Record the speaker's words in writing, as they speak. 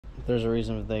There's a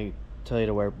reason they tell you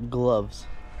to wear gloves.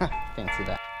 Fancy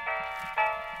that.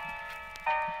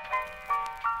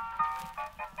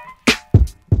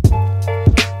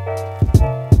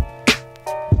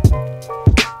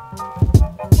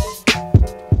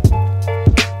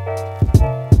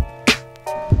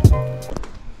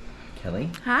 Kelly.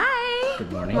 Hi.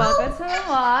 Good morning. Welcome to the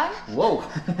vlog. Whoa.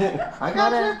 I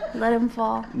got Let him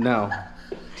fall. No.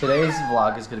 Today's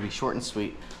vlog is going to be short and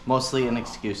sweet. Mostly an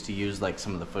excuse to use like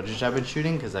some of the footage I've been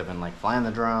shooting because I've been like flying the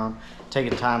drone,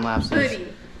 taking time lapses. Hoodie.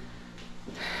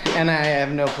 And I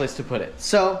have no place to put it.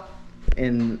 So,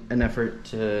 in an effort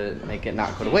to make it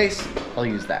not go to waste, I'll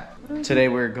use that. Today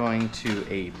we're going to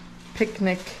a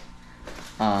picnic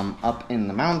up in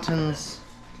the mountains.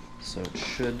 So it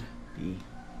should be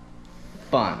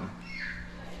fun.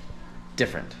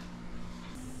 Different.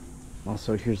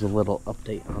 Also, here's a little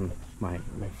update on my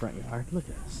front yard. Look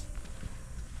at this.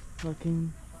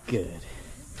 Looking good.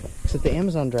 Except the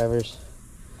Amazon drivers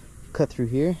cut through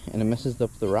here and it messes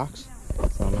up the rocks.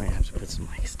 So I might have to put some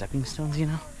like stepping stones, you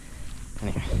know?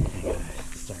 Anyway, I gotta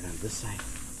start on this side.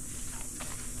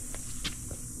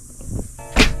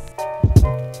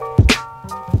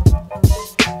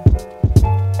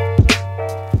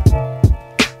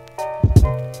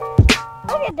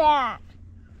 Look at that.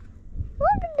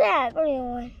 Look at that green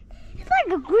one. It's like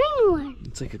a green one.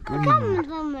 It's like a green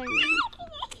one.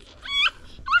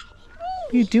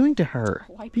 What are you doing to her?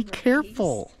 Be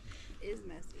careful. Is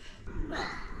messy.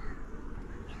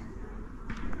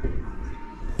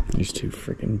 These two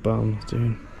freaking bums,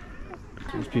 dude.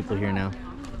 There's people here now.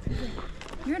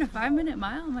 You're in a 5-minute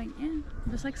mile? I'm like, yeah,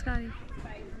 just like Scotty.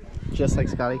 Just like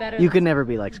Scotty? Better You than- could never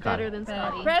be like Scotty. Better than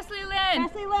Scotty. Presley Lynn!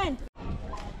 Presley Lynn.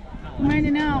 I'm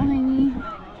riding out, honey.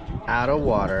 Out of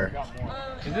water.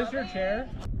 Is this your chair?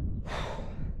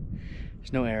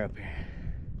 There's no air up here.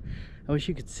 I wish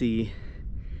you could see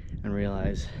and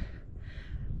realize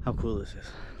how cool this is.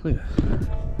 Look at this.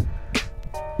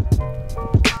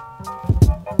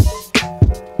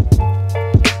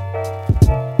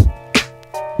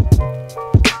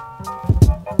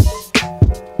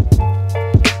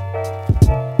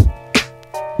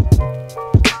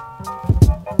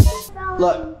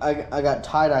 Look, I got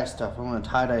tie-dye stuff. I'm gonna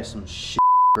tie-dye some shit,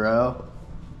 bro.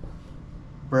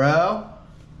 Bro?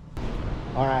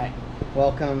 Alright,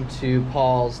 welcome to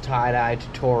Paul's tie-dye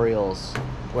tutorials,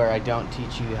 where I don't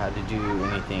teach you how to do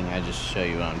anything, I just show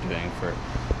you what I'm doing for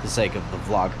the sake of the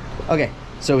vlog. Okay,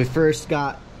 so we first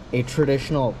got a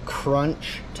traditional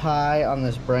crunch tie on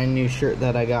this brand new shirt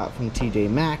that I got from TJ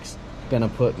Maxx. Gonna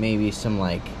put maybe some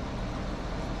like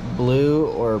blue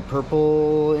or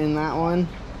purple in that one.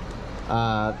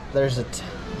 There's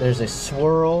a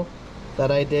swirl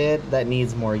that I did that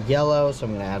needs more yellow, so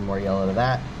I'm gonna add more yellow to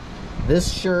that.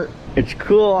 This shirt, it's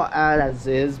cool as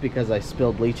is because I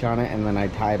spilled bleach on it and then I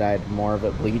tie-dyed more of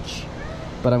it bleach.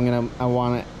 But I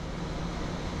want it,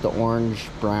 the orange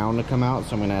brown to come out,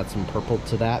 so I'm gonna add some purple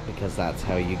to that because that's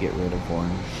how you get rid of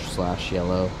orange /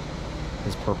 yellow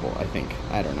is purple, I think.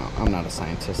 I don't know, I'm not a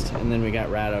scientist. And then we got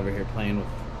Rad over here playing with,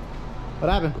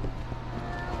 what happened?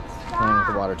 Playing with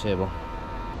the water table.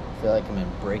 I feel like I'm in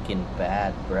Breaking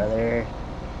Bad, brother.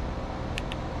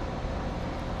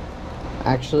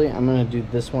 Actually, I'm gonna do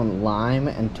this one lime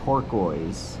and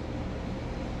turquoise.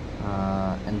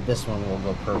 And this one will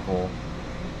go purple,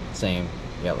 same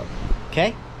yellow.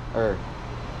 Okay? Or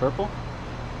purple?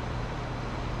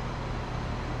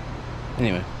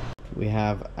 Anyway, we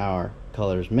have our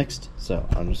colors mixed, so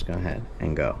I'm just gonna go ahead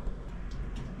and go.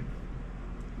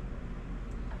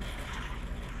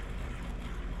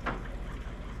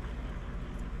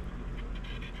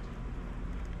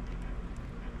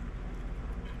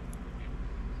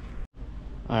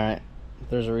 Alright,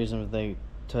 there's a reason they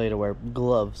tell you to wear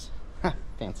gloves.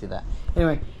 Fancy that.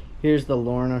 Anyway, here's the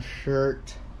Lorna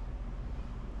shirt.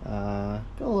 Got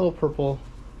a little purple.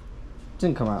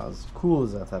 Didn't come out as cool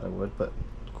as I thought it would, but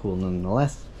cool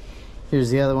nonetheless. Here's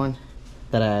the other one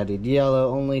that I added yellow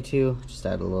only to. Just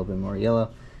add a little bit more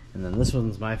yellow. And then this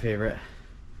one's my favorite.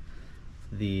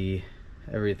 The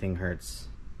Everything Hurts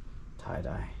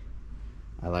tie-dye.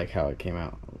 I like how it came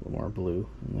out a little more blue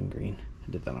and then green.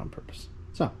 I did that on purpose.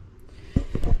 So,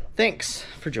 thanks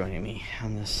for joining me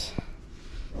on this.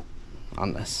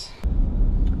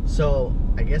 So,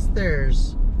 I guess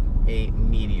there's a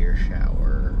meteor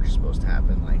shower supposed to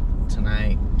happen like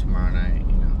tonight, tomorrow night,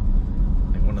 you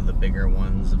know, like one of the bigger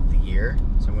ones of the year.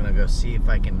 So I'm gonna go see if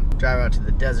I can drive out to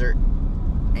the desert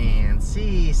and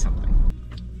see something.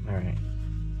 All right,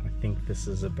 I think this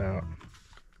is about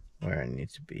where I need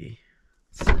to be.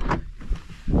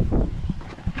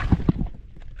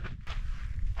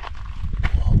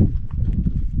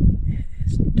 It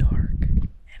is dark.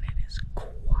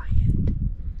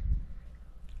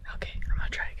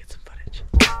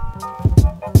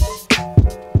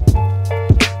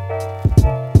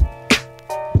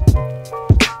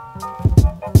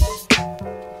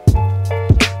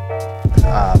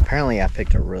 Apparently I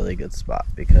picked a really good spot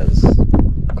because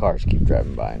cars keep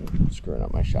driving by and screwing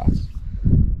up my shots.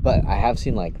 But I have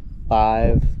seen like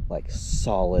 5 like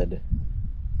solid,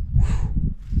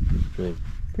 really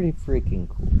pretty freaking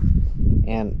cool.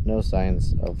 And no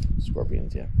signs of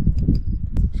scorpions yet.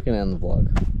 Just gonna end the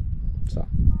vlog.